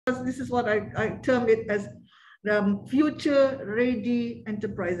this is what I term it as future-ready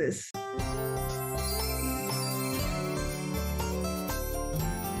enterprises.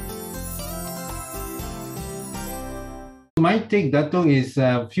 My take, Dato, is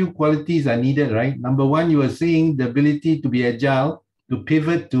a few qualities are needed, right? Number one, you are saying the ability to be agile, to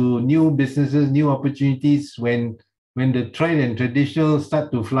pivot to new businesses, new opportunities when the tried and traditional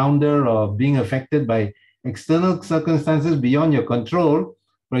start to flounder or being affected by external circumstances beyond your control,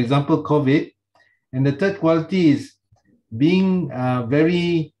 for example, COVID. And the third quality is being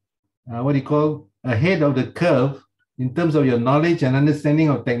very, ahead of the curve in terms of your knowledge and understanding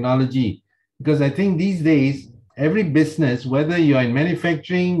of technology. Because I think these days, every business, whether you're in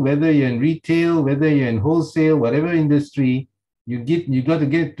manufacturing, whether you're in retail, whether you're in wholesale, whatever industry, you got to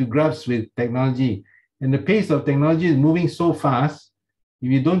get to grasp with technology. And the pace of technology is moving so fast. If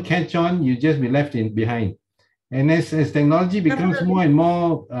you don't catch on, you just be left behind. And as technology becomes more and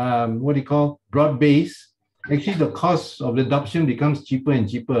more, broad-based, actually the cost of adoption becomes cheaper and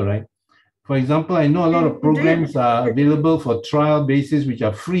cheaper, right? For example, I know a lot of programs are available for trial basis, which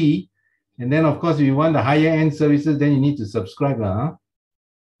are free. And then, of course, if you want the higher end services, then you need to subscribe. Huh?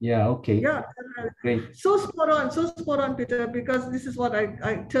 Yeah, okay. Yeah, great. So spot on, Peter, because this is what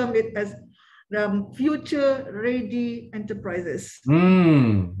I term it as future-ready enterprises.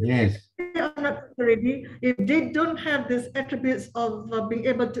 Yes. If they are not ready, if they don't have these attributes of being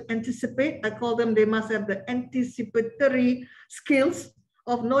able to anticipate, I call them, they must have the anticipatory skills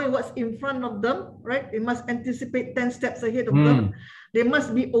of knowing what's in front of them, right? They must anticipate 10 steps ahead of them. They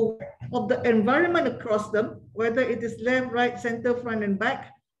must be aware of the environment across them, whether it is left, right, center, front, and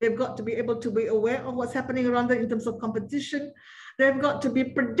back. They've got to be able to be aware of what's happening around them in terms of competition. They've got to be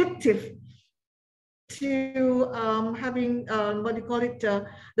predictive to having,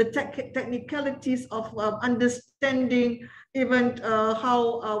 the technicalities of understanding even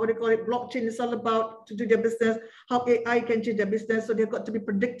how, blockchain is all about to do their business, how AI can change their business. So they've got to be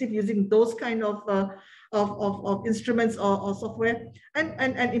predictive using those kind of instruments or software.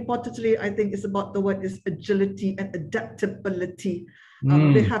 And importantly, I think it's about the word is agility and adaptability.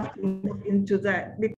 They have to look into that.